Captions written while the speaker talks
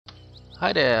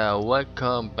Hi there,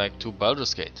 welcome back to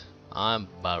Baldur's Gate. I'm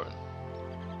Baron.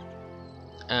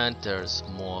 And there's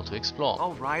more to explore.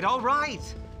 All right, all right.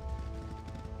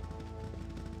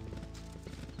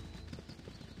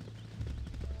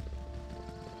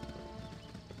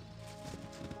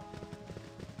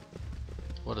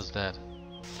 What is that?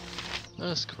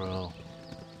 A scroll.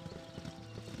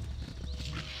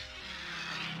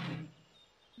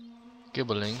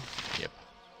 Gibbling. Yep.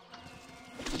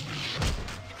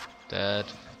 Dead.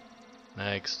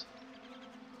 Next.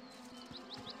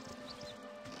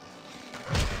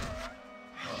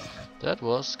 That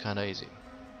was kinda easy.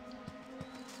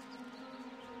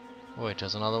 Wait,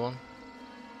 there's another one.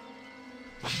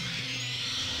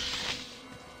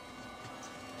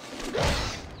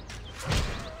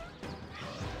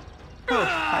 Oh,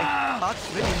 my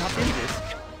heart's really not in this.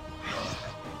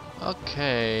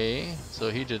 Okay, so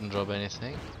he didn't drop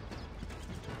anything.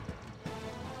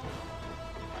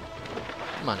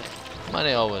 Money.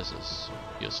 Money always is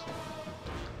useful.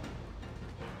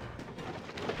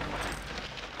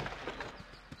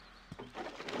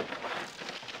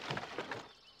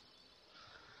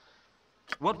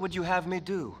 What would you have me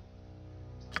do?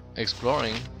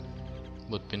 Exploring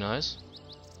would be nice.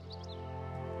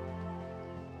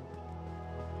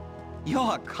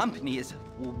 Your company is a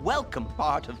welcome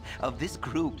part of this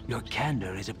group. Your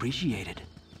candor is appreciated.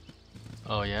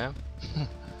 Oh yeah?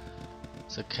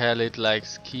 So Khalid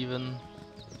likes Kevin.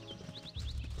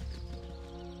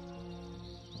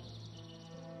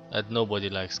 And nobody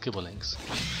likes Skibblings.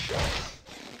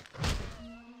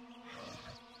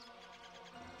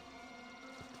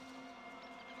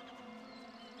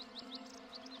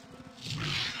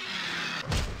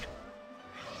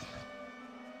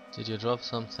 Did you drop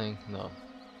something? No.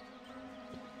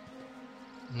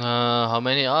 How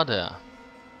many are there?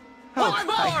 Oh,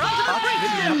 my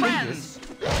heart's really not in this.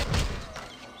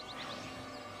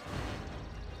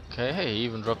 Okay, hey, he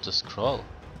even dropped a scroll.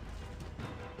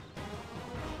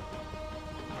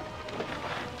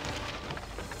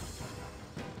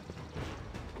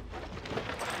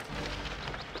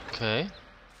 Okay.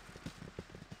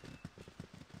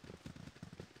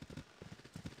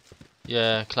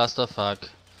 Yeah, clusterfuck.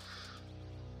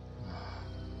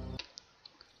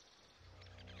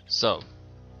 So,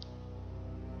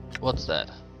 what's that?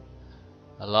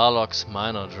 A Larlock's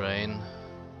minor drain.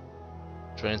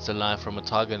 Drains the life from a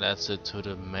target and adds it to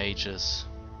the mage's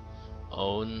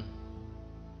own.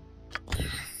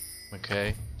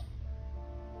 Okay.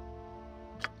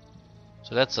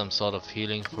 So that's some sort of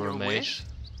healing for a Your mage. wish?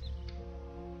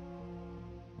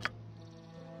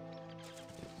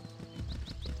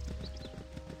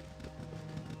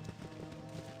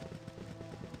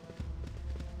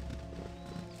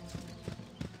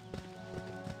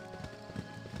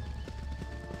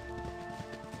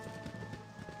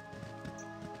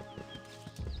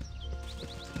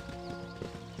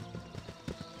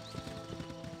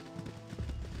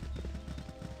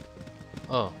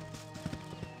 Oh.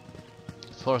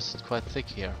 The forest is quite thick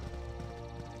here.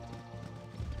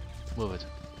 Move it.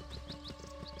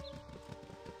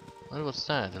 What was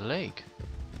that? A lake?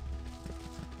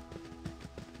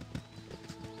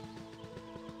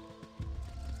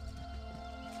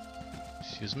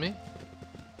 Excuse me?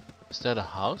 Is that a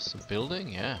house? A building?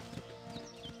 Yeah.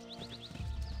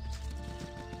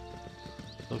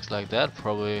 Looks like that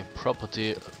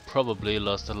property probably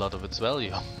lost a lot of its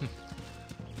value.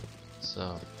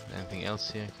 So, anything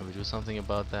else here? Can we do something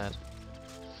about that?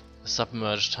 A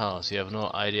submerged house. You have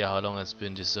no idea how long it's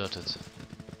been deserted.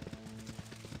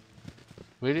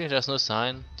 Really? There's no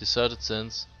sign? Deserted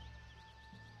since?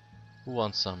 Who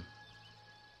wants some?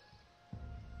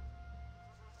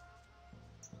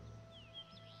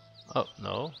 Oh,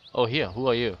 no. Oh, here. Who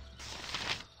are you?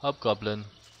 Hobgoblin.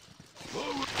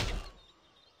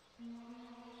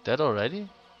 Dead already?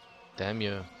 Damn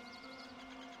you.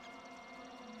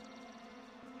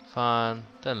 Fine,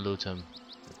 then loot him.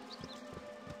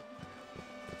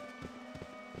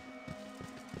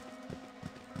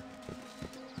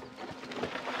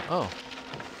 Oh.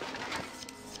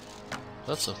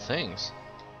 Lots of things.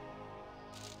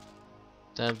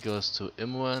 That goes to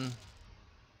Imwen.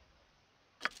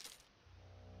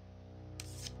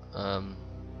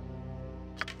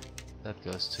 That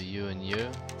goes to you and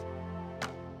you.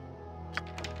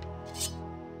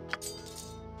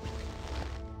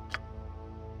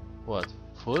 What?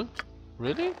 Full?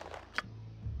 Really?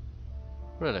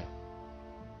 Really?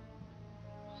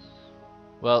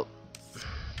 Well...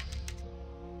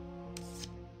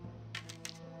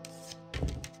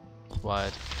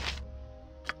 Quiet.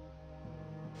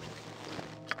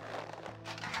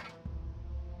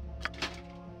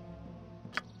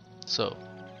 So,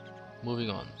 Moving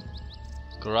on.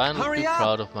 Gorion would be Hurry up!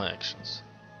 proud of my actions.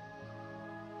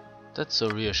 That's so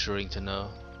reassuring to know.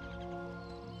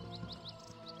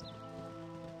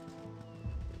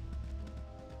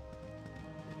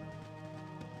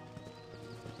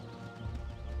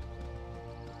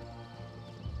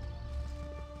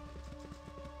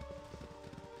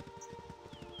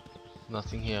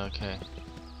 Nothing here, okay.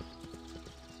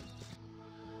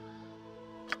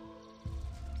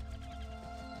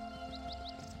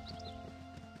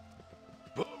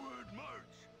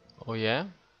 Oh yeah?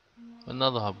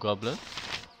 Another hobgoblin?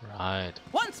 Right.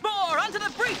 Once more, onto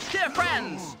the breach, dear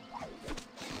friends!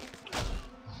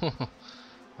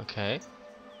 Okay.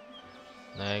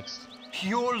 Next.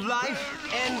 Your life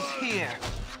ends here.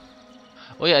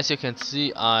 Oh yeah, as you can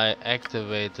see, I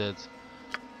activated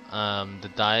the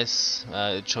dice.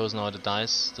 It shows now the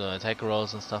dice, the attack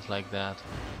rolls and stuff like that.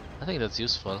 I think that's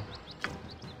useful.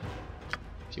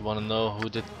 If you want to know who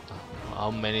did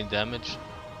how many damage.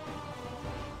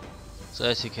 So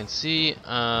as you can see,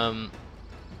 the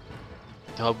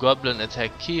hobgoblin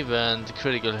attacked Kievan. The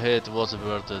critical hit was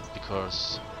averted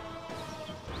because...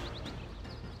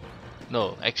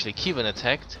 No, actually Kievan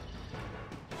attacked.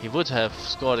 He would have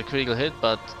scored a critical hit,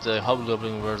 but the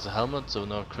hobgoblin wears a helmet, so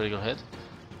no critical hit.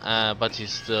 But he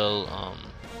still,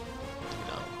 you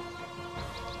know,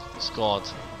 scored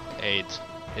 8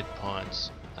 hit points.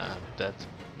 That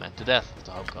meant the death of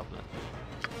the hobgoblin.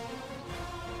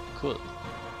 Cool.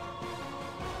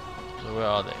 So where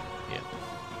are they? Here.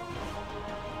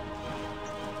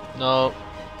 No.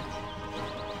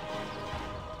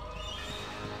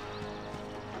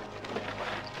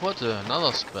 What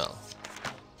another spell?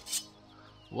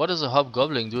 What is a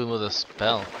hobgoblin doing with a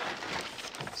spell?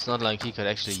 It's not like he could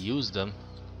actually use them.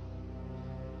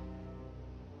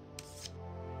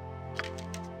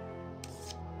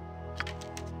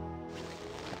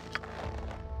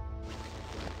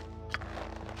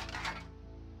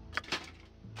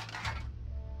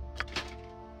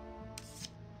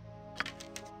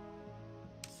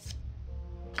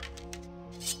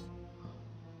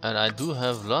 And I do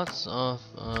have lots of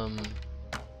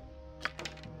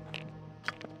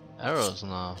arrows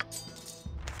now.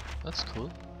 That's cool.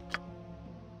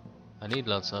 I need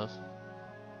lots of.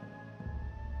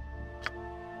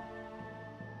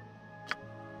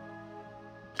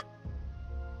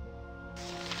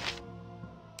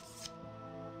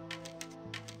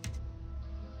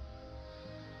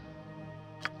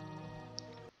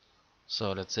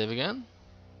 So let's save again.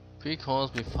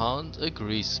 Because we found a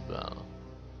grease spell.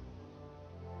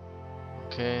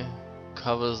 Okay.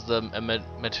 Covers the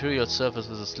material surface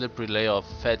with a slippery layer of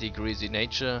fatty, greasy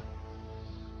nature.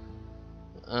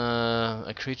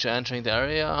 A creature entering the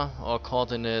area or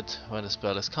caught in it when the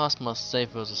spell is cast must save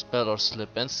versus spell or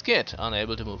slip and skid,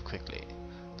 unable to move quickly.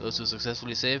 Those who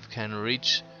successfully save can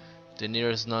reach the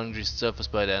nearest non-greased surface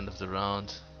by the end of the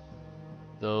round.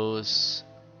 Those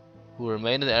who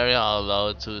remain in the area are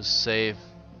allowed to save,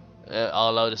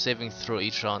 are allowed a saving throw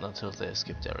each round until they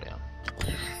escape the area.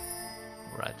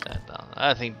 Write that down.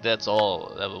 I think that's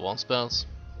all level 1 spells.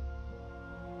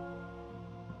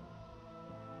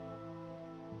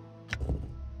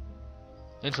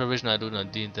 Infravision I do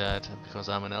not need that because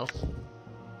I'm an elf.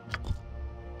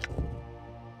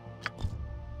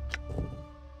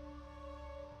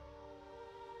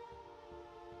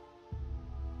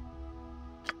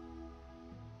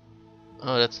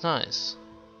 Oh, that's nice.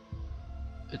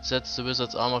 It sets the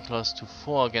wizard's armor class to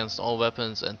 4 against all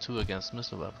weapons and 2 against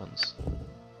missile weapons.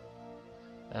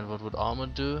 And what would armor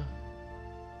do?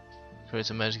 Creates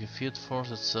a magical field force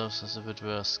that serves as if it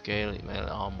were scale mail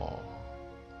armor.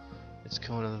 It's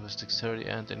combined with dexterity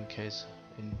and in case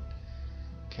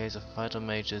of fighter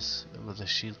mages with a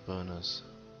shield bonus.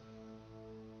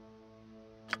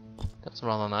 That's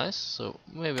rather nice, so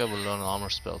maybe I will learn an armor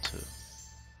spell too.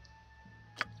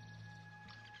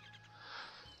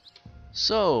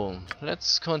 So,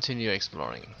 let's continue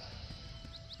exploring.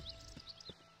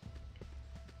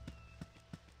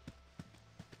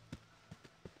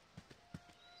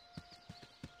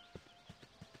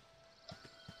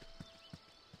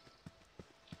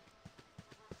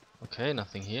 Okay,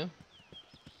 nothing here.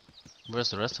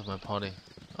 Where's the rest of my party?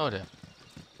 Oh, there.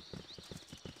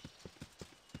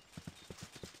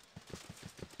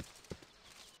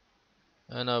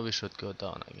 And now we should go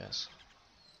down, I guess.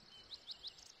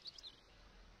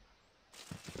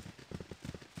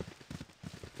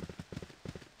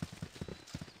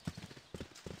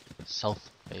 South,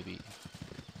 maybe.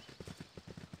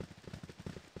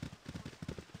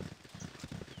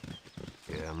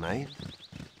 Yeah, mate.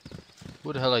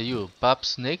 Who the hell are you? Bob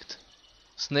Snaked?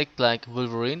 Snaked like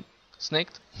Wolverine?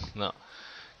 Snaked? No.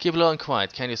 Keep low and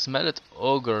quiet. Can you smell it?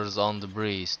 Ogres on the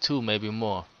breeze. 2, maybe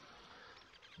more.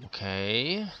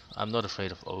 Okay. I'm not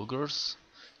afraid of ogres.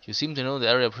 You seem to know the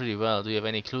area pretty well. Do you have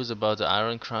any clues about the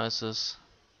iron crisis?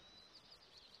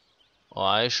 Oh,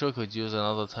 I sure could use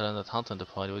another talented hunter in the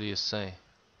party. What do you say?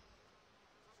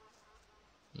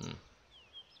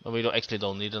 Well, we actually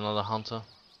don't need another hunter.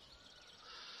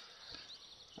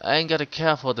 I ain't gotta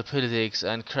care for the politics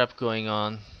and crap going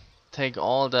on. Take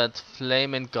all that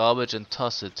flaming garbage and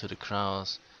toss it to the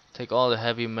crows. Take all the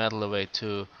heavy metal away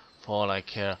too, for all I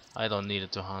care. I don't need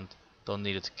it to hunt, don't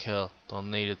need it to kill, don't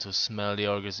need it to smell the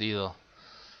ogres either.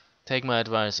 Take my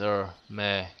advice,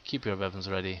 meh, keep your weapons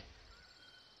ready.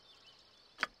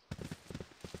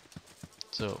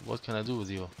 So, what can I do with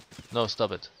you? No,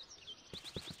 stop it.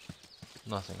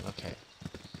 Nothing, okay.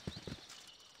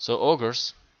 So,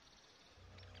 ogres.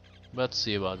 Let's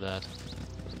see about that.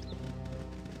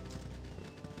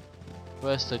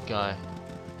 Where's that guy?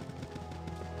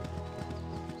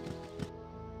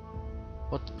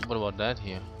 What about that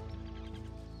here?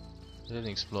 I didn't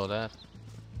explore that.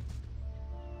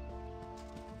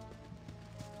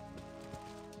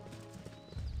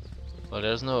 Well,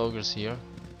 there's no ogres here.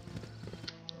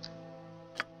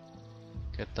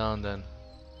 Get down then.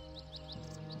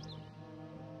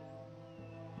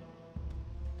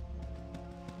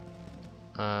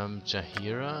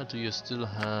 Jahira, do you still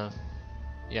have...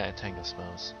 Yeah, entangle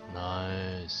spells.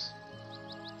 Nice.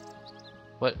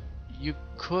 Well, you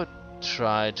could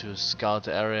try to scout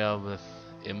the area with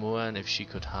Imoen if she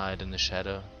could hide in the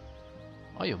shadow.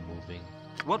 Are you moving?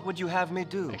 What would you have me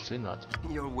do? Actually not.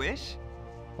 Your wish?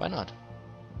 Why not?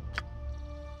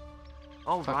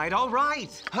 All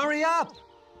right. Hurry up!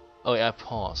 Oh yeah, I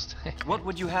paused. What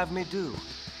would you have me do?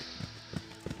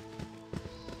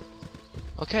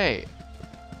 Okay.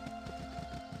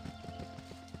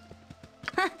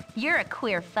 You're a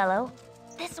queer fellow.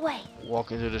 This way.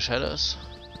 Walk into the shadows.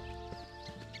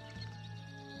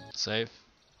 Save.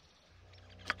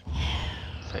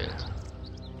 Failed.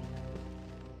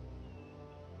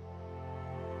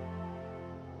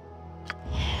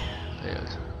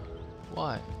 Failed.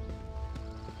 Why?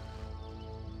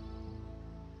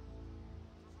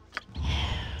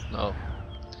 No.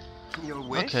 Your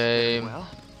wish? Okay. Very well.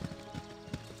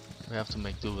 We have to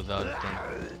make do without it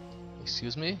then.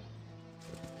 Excuse me?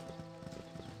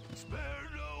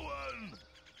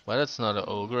 Well, that's not an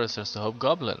ogre, it's just a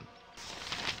hobgoblin.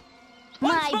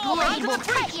 My blade will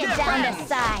cut you down to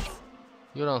size.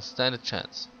 You don't stand a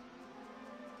chance.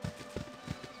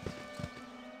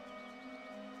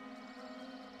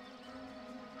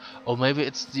 Or maybe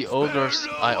it's the ogres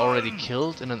I already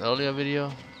killed in an earlier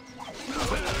video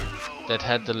that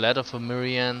had the ladder for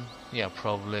Miriam. Yeah,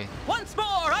 probably. Once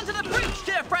more, unto the breach,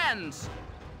 dear friends!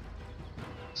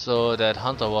 So that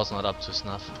hunter was not up to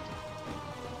snuff.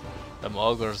 Them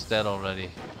ogres dead already.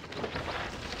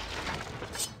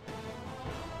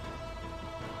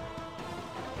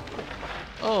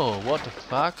 Oh, what the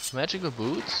fuck? Magical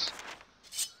boots?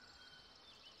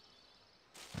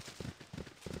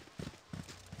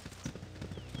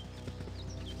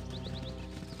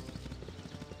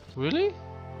 Really?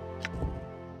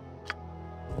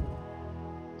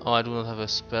 Oh, I do not have a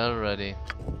spell ready.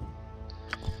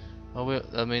 Oh, well,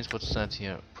 that means what's that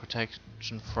here?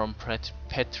 Protection from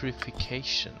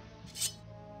petrification.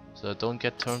 So I don't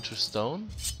get turned to stone?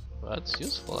 Well, that's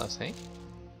useful, I think.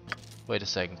 Wait a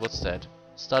second, what's that?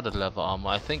 Studded leather armor.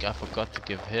 I think I forgot to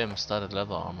give him studded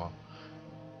leather armor.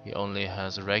 He only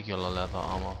has regular leather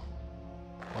armor.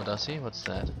 What does he? What's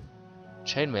that?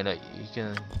 Chainmail. He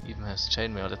can even has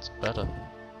chainmail. That's better.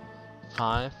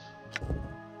 5,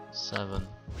 7.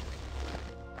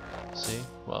 See?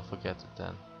 Well, forget it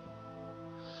then.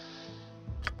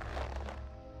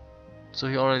 So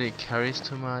he already carries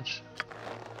too much?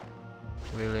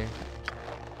 Really?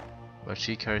 But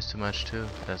she carries too much too?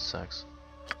 That sucks.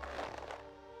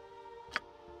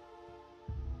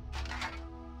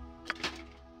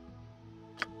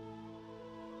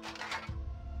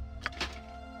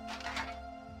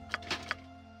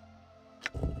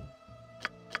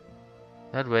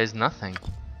 That weighs nothing.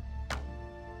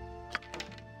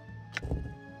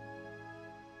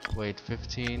 Weight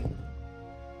 15.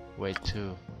 Weight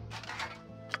 2.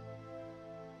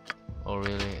 Oh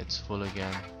really? It's full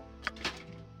again.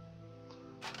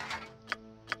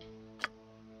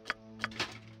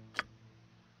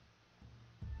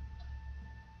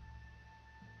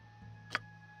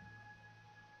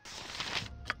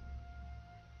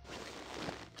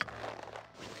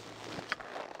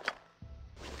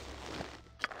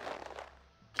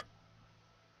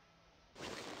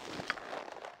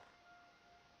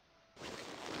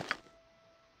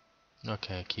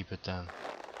 Okay, keep it down.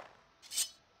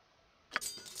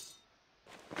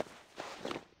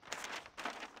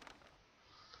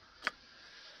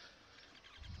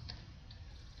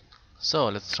 So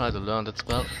let's try to learn that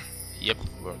spell. Yep,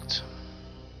 worked.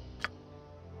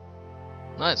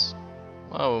 Nice.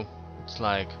 Well, it's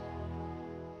like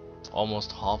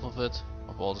almost half of it,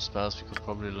 of all the spells we could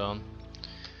probably learn.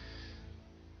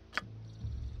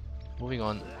 Moving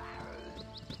on.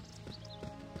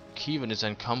 Kevin is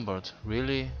encumbered.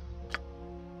 Really?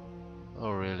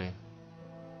 Oh really?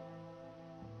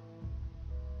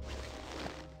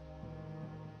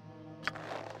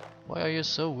 Why are you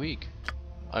so weak?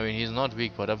 I mean, he's not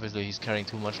weak, but obviously he's carrying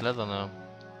too much leather now.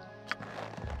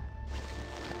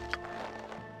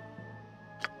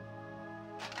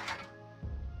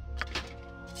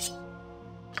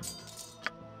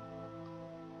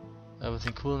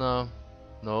 Everything cool now?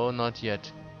 No, not yet.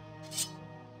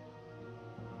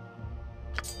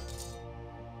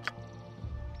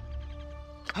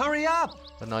 Hurry up!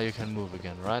 But now you can move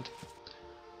again, right?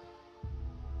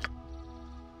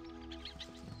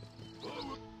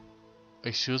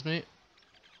 Excuse me?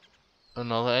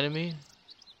 Another enemy?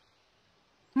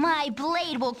 My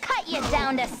blade will cut you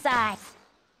down to size.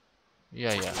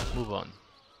 Yeah, move on.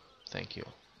 Thank you.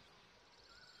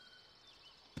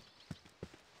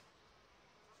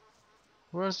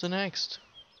 Where's the next?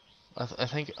 I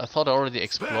thought I already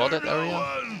explored that area.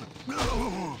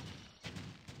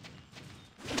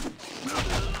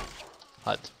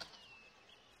 Hut.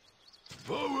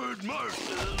 Forward march.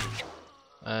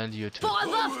 And you too. For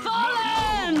the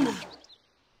fallen!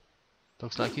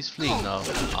 Looks like he's fleeing now.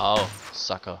 Ow,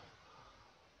 sucker.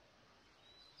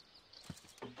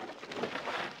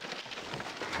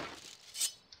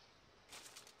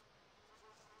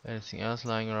 Anything else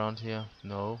lying around here?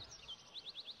 No.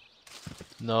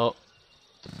 No.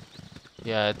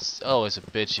 Yeah, it's always a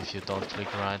bitch if you don't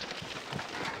click right.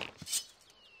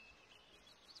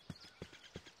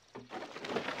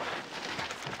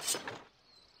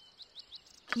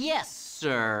 Yes,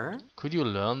 sir. Could you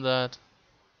learn that?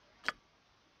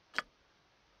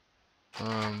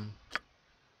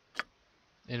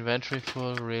 Inventory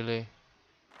full, really?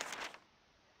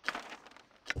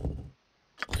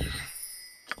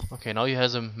 Okay, now he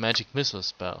has a magic missile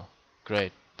spell.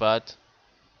 Great, but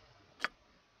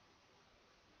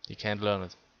he can't learn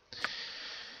it.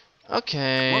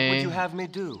 Okay. What would you have me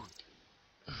do?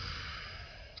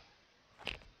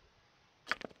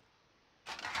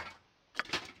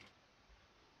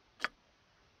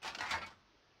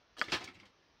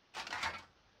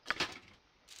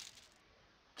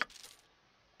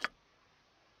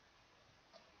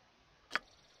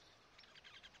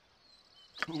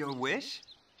 Your wish?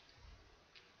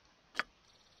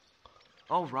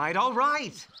 All right, all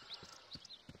right.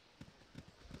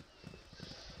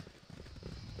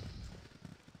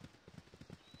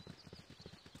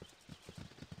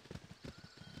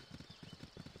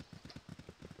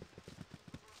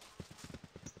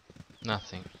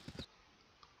 Nothing.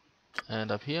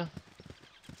 And up here?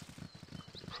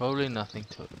 Probably nothing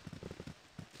too.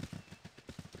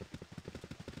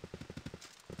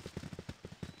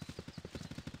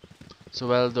 So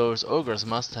well, those ogres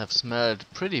must have smelled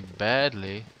pretty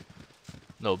badly.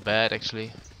 No, bad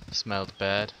actually. Smelled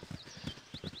bad.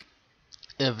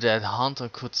 If that hunter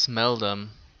could smell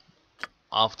them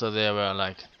after they were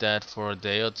like dead for a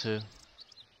day or two.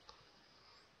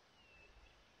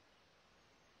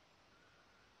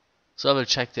 So I will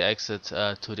check the exit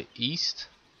to the east,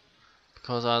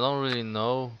 because I don't really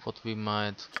know what we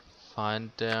might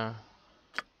find there.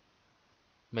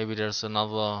 Maybe there's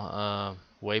another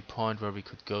waypoint where we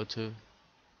could go to.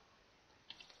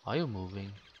 Are you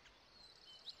moving?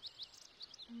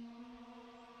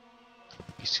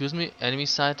 Excuse me, enemy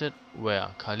sighted? Where?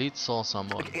 Khalid saw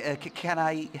someone. Can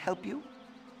I help you?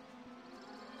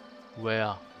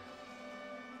 Where?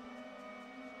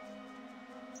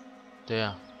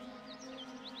 There.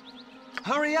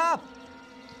 Hurry up!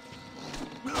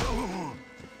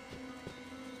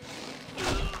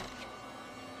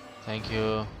 Thank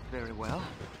you. Very well.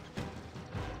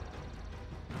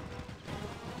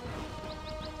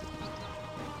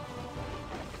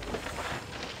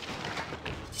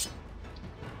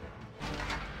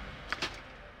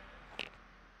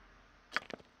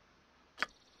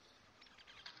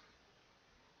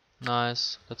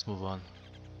 Nice. Let's move on.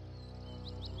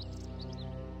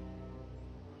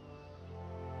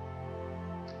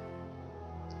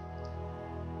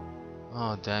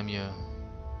 Oh damn you.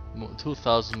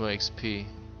 2000 more XP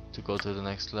to go to the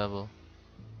next level.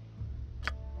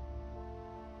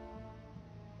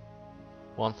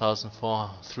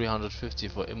 1350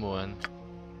 for Imoen.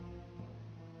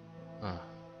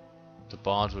 The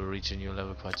Bard will reach a new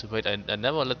level quite soon. Wait, I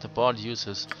never let the Bard use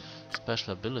his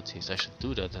special abilities. I should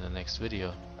do that in the next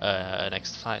video.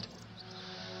 Next fight.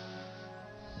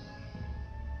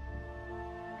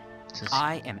 since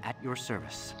I am at your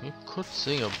service. you could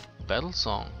sing a battle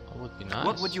song. That would be nice.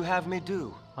 What would you have me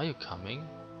do? Are you coming?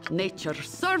 Nature's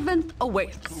servant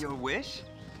awaits. Your wish?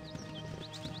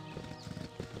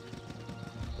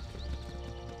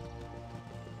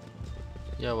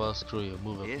 Yeah, well, screw you.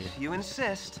 Move up here. If you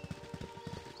insist.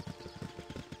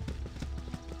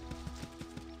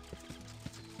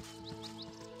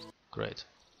 Great.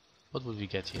 What would we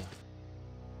get here?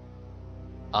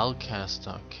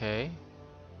 Alcaster, okay.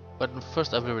 But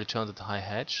first I will return to the high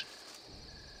hedge.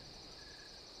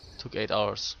 Took 8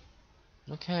 hours.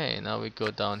 Okay, now we go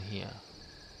down here.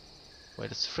 Wait,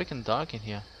 it's freaking dark in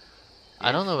here.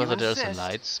 I don't know whether there's a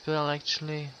light spell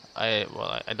actually. I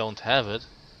don't have it.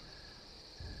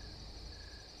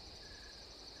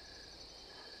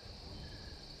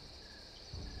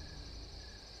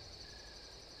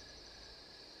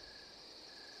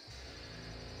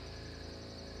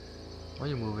 Why are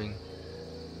you moving?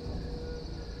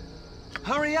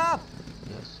 Hurry up!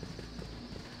 Yes.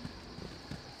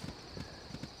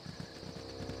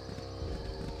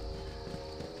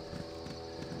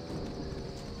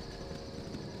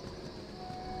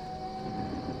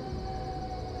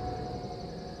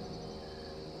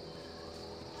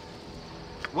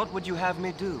 What would you have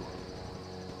me do?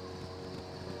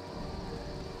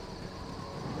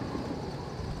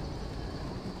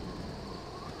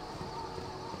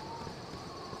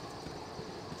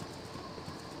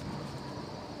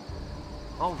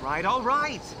 All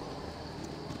right.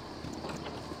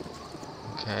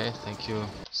 Okay, thank you.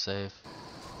 Save.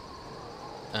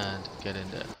 And get in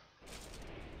there.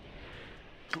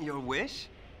 Your wish?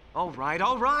 All right.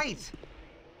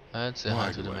 And say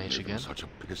hi to the mage again. Such a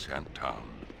pissant town.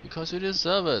 Because you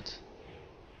deserve it.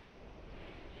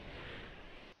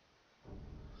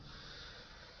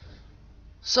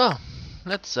 So,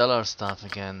 let's sell our stuff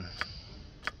again.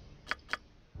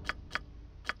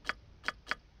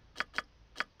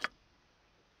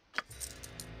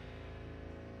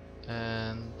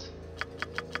 And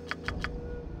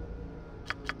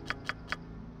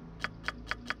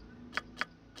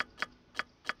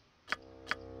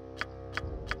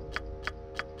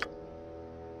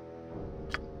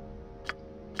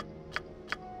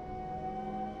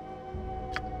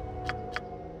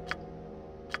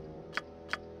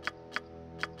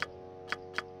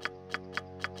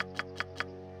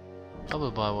I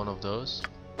will buy one of those.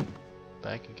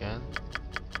 Back again.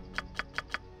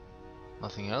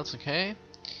 Nothing else, okay.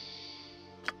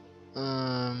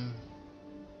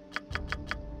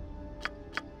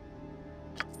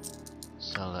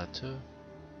 Sell that too.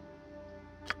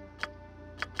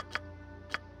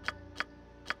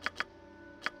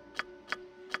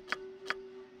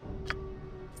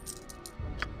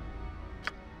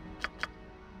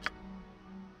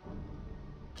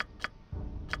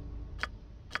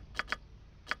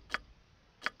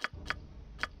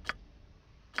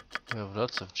 We have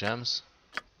lots of gems.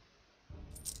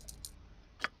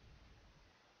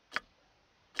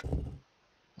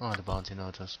 Oh, the bounty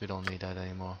notice. We don't need that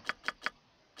anymore.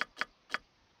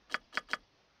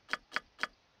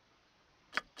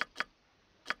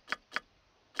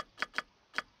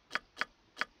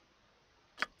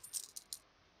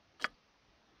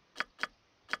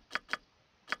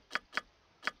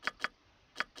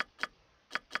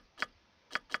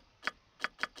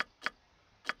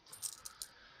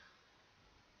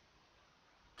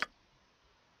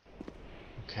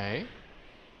 Okay.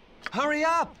 Hurry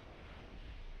up!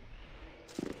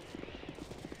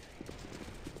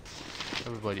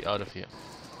 Everybody out of here.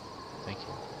 Thank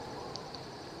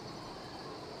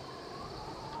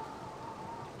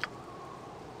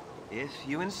you. If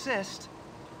you insist.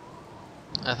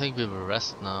 I think we will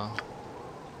rest now.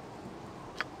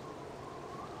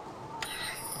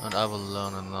 And I will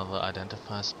learn another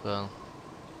identify spell.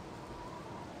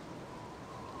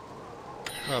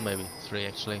 Well, maybe 3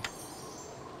 actually.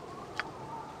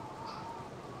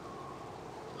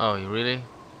 Oh, you really?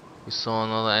 You saw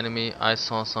another enemy? I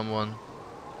saw someone.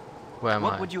 Where am I?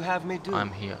 What would you have me do?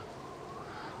 I'm here.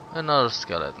 Another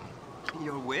skeleton.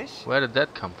 Your wish? Where did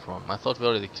that come from? I thought we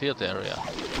already cleared the area.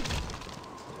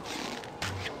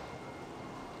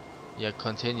 Yeah,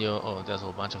 continue. Oh, there's a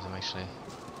whole bunch of them actually.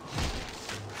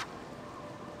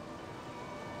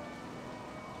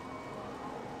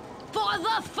 For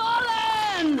the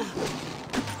fallen!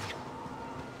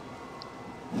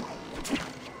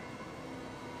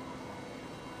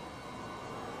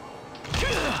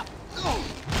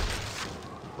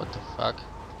 What the fuck?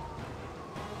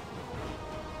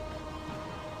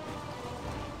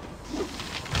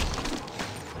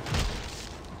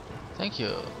 Thank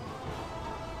you.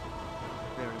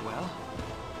 Very well.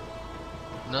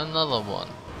 Another one.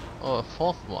 Oh, a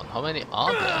fourth one. How many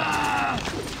are there?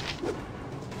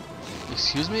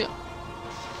 Excuse me?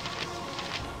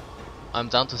 I'm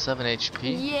down to 7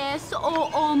 HP? Yes,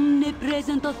 oh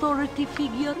omnipresent authority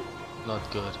figure. Not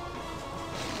good.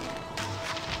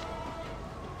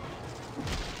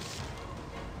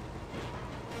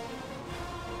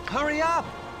 Hurry up!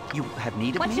 You have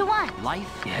need of What me? you want?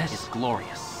 Life Yes? is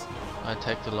glorious. I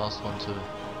attacked the last one too.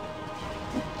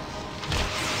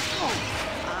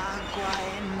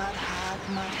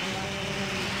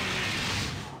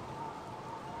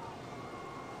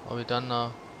 Are we done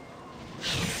now?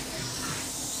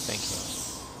 Thank you.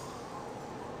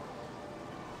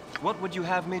 What would you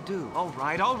have me do? All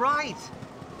right, all right!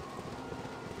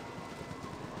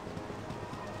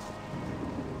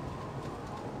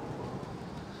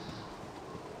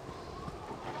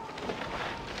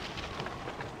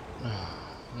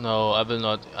 No, I will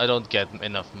not. I don't get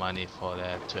enough money for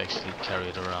that to actually carry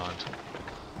it around.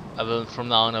 I will, from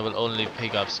now on, I will only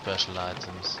pick up special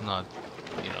items, not,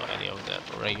 you know, any of that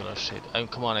regular shit.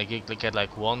 Come on, I get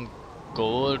like 1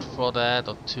 gold for that,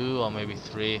 or 2, or maybe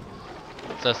 3.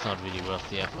 That's not really worth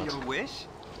the effort. Your wish?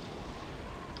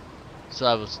 So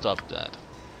I will stop that.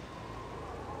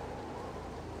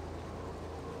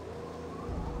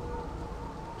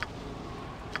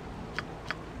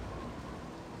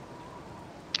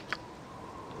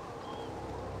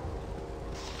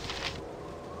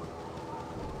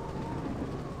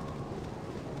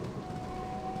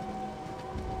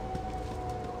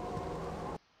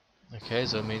 Okay,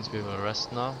 so it means we will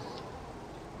rest now.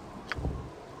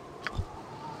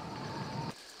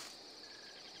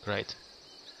 Great.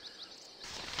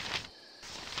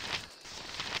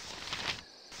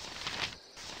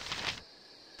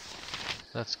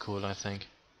 That's cool, I think.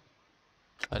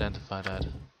 Identify that.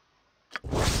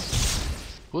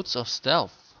 Boots of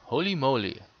Stealth. Holy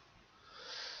moly.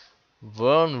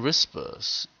 Vern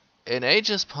whispers. In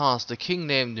ages past, a king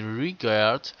named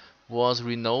Rigard was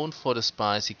renowned for the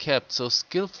spies he kept. So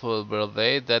skillful were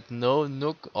they that no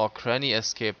nook or cranny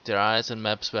escaped their eyes, and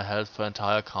maps were held for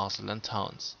entire castles and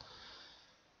towns.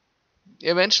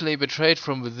 Eventually, betrayed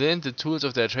from within, the tools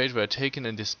of their trade were taken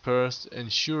and dispersed,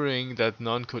 ensuring that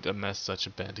none could amass such a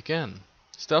band again.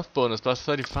 Stealth bonus plus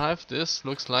 35. This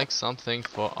looks like something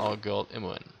for our girl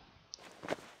Imoen.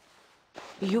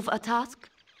 You've a task?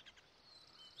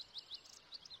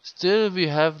 Still, we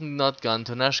have not gone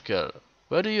to Nashkel.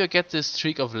 Where do you get this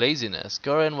streak of laziness?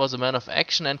 Goran was a man of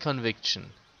action and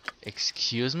conviction.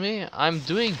 Excuse me? I'm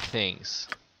doing things.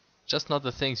 Just not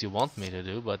the things you want me to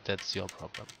do, but that's your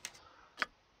problem.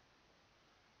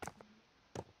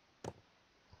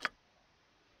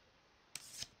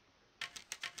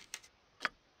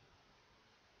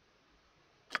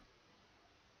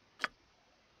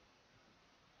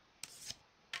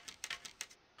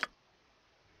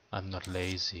 I'm not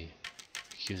lazy.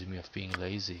 Accusing me of being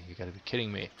lazy. You gotta be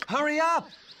kidding me. Hurry up!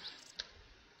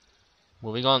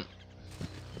 Moving on.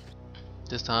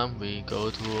 This time we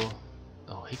go to...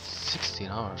 Oh, 16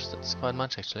 hours. That's quite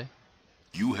much actually.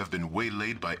 You have been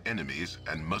waylaid by enemies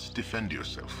and must defend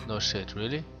yourself. No shit,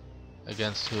 really?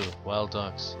 Against who? Wild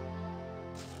dogs.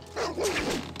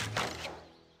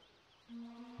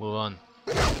 Move on.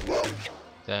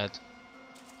 Dead.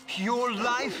 Your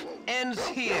life ends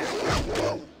here.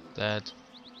 Dead.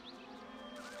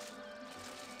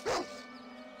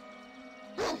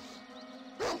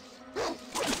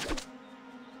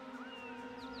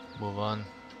 Move on.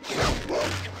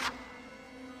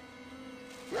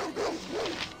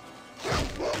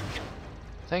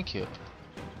 Thank you.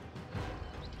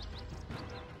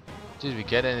 Did we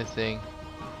get anything?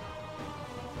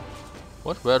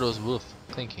 What were those wolves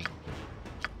thinking?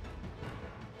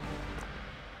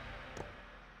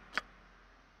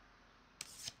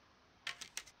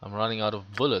 I'm running out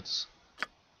of bullets.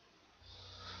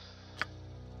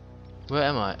 Where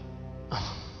am I?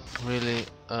 Really?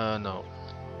 No.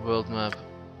 World map.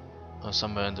 Or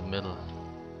somewhere in the middle.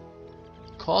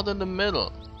 Caught in the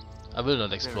middle. I will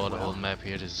not explore the whole map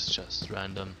here, this is just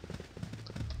random.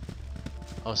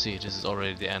 Oh, see, this is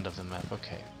already the end of the map,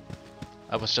 okay.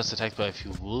 I was just attacked by a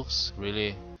few wolves,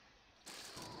 really?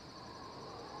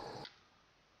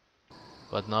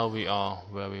 But now we are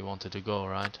where we wanted to go,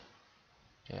 right?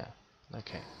 Yeah,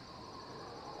 okay.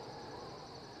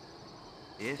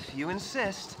 If you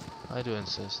insist. I do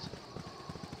insist.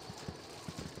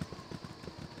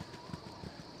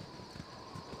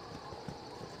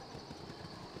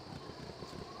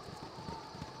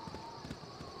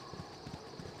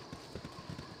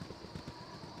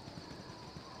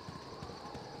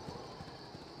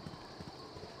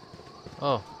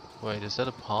 Oh, wait, is that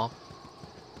a path?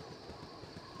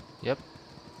 Yep.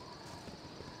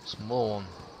 Come on.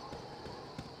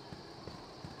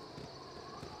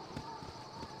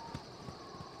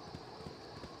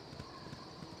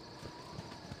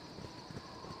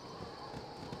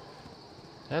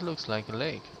 That looks like a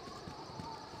lake.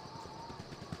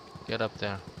 Get up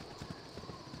there.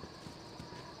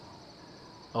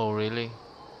 Oh really?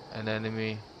 An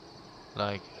enemy?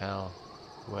 Like hell.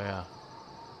 Where?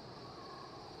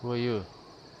 Who are you?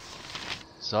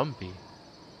 Zombie.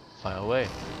 Fire away.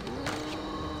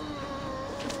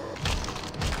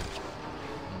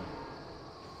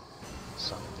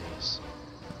 Zombies.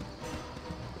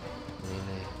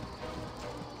 Really?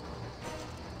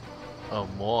 Oh,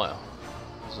 more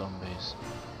zombies.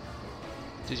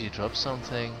 Did he drop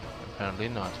something? Apparently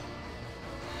not.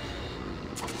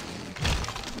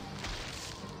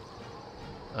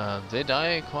 They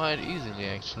die quite easily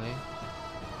actually.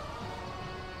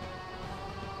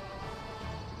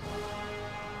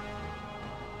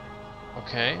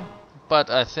 Okay, but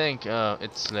I think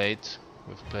it's late.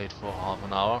 We've played for half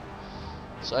an hour,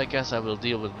 so I guess I will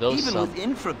deal with those. Even with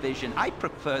infravision, I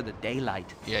prefer the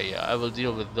daylight. Yeah, I will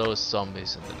deal with those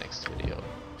zombies in the next video.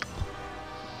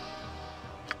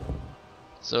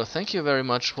 So thank you very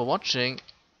much for watching,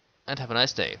 and have a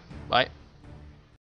nice day. Bye.